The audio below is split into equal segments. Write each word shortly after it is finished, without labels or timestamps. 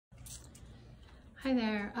Hi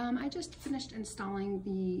there. I just finished installing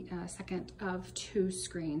the second of two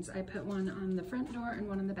screens. I put one on the front door and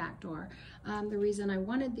one on the back door. The reason I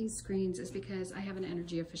wanted these screens is because I have an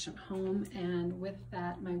energy efficient home, and with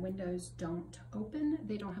that my windows don't open.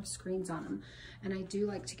 They don't have screens on them, and I do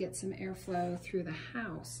like to get some airflow through the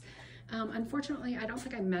house. Unfortunately, I don't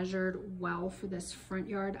think I measured well for this front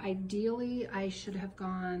yard. Ideally, I should have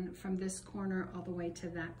gone from this corner all the way to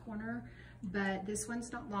that corner, but this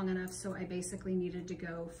one's not long enough, so I basically needed to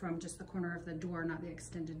go from just the corner of the door, not the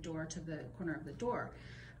extended door, to the corner of the door.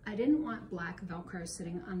 I didn't want black Velcro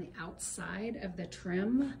sitting on the outside of the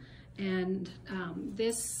trim, and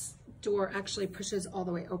this door actually pushes all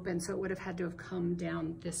the way open, so it would have had to have come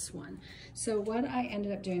down this one. So what I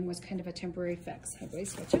ended up doing was kind of a temporary fix. How do I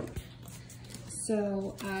switch it?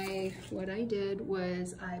 So what I did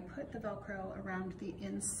was I put the Velcro around the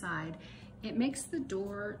inside. It makes the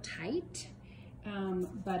door tight,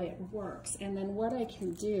 but it works. And then what I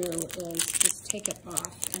can do is just take it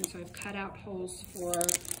off. And so I've cut out holes for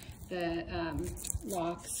the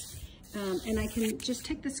locks. And I can just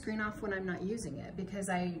take the screen off when I'm not using it, because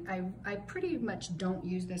I pretty much don't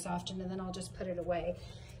use this often, and then I'll just put it away.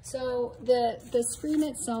 So the screen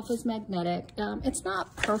itself is magnetic. It's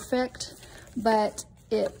not perfect, but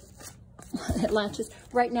it latches.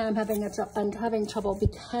 Right now I'm having trouble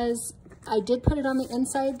because I did put it on the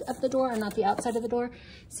inside of the door and not the outside of the door.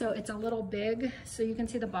 So it's a little big. So you can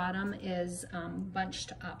see the bottom is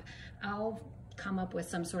bunched up. I'll come up with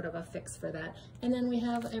some sort of a fix for that. And then we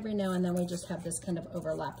have, every now and then, we just have this kind of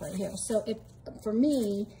overlap right here. So for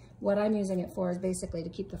me, what I'm using it for is basically to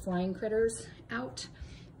keep the flying critters out.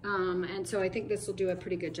 And so I think this will do a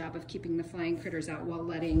pretty good job of keeping the flying critters out while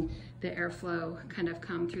letting the airflow kind of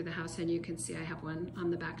come through the house. And you can see I have one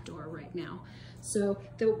on the back door right now. So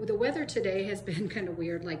the weather today has been kind of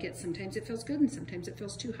weird. Like, sometimes it feels good and sometimes it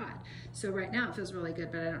feels too hot. So right now it feels really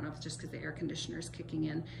good, but I don't know if it's just because the air conditioner is kicking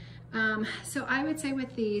in. So I would say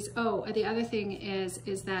with these, the other thing is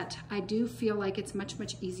that I do feel like it's much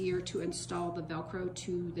easier to install the Velcro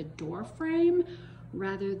to the door frame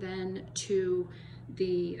rather than to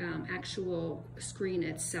the actual screen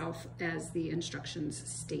itself, as the instructions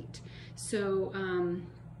state. So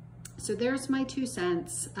so there's my 2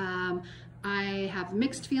 cents. I have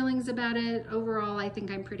mixed feelings about it. Overall, I think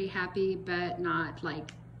I'm pretty happy, but not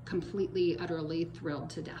like completely, utterly thrilled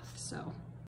to death. So.